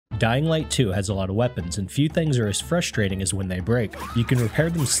Dying Light 2 has a lot of weapons, and few things are as frustrating as when they break. You can repair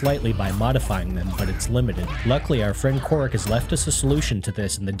them slightly by modifying them, but it's limited. Luckily, our friend Korek has left us a solution to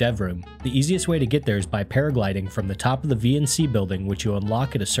this in the dev room. The easiest way to get there is by paragliding from the top of the VNC building, which you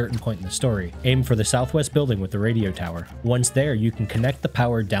unlock at a certain point in the story. Aim for the southwest building with the radio tower. Once there, you can connect the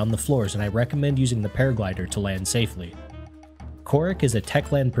power down the floors, and I recommend using the paraglider to land safely. Korek is a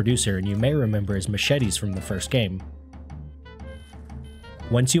Techland producer, and you may remember his machetes from the first game.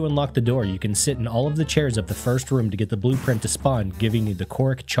 Once you unlock the door, you can sit in all of the chairs of the first room to get the blueprint to spawn, giving you the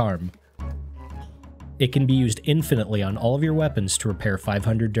Korek charm. It can be used infinitely on all of your weapons to repair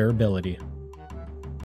 500 durability.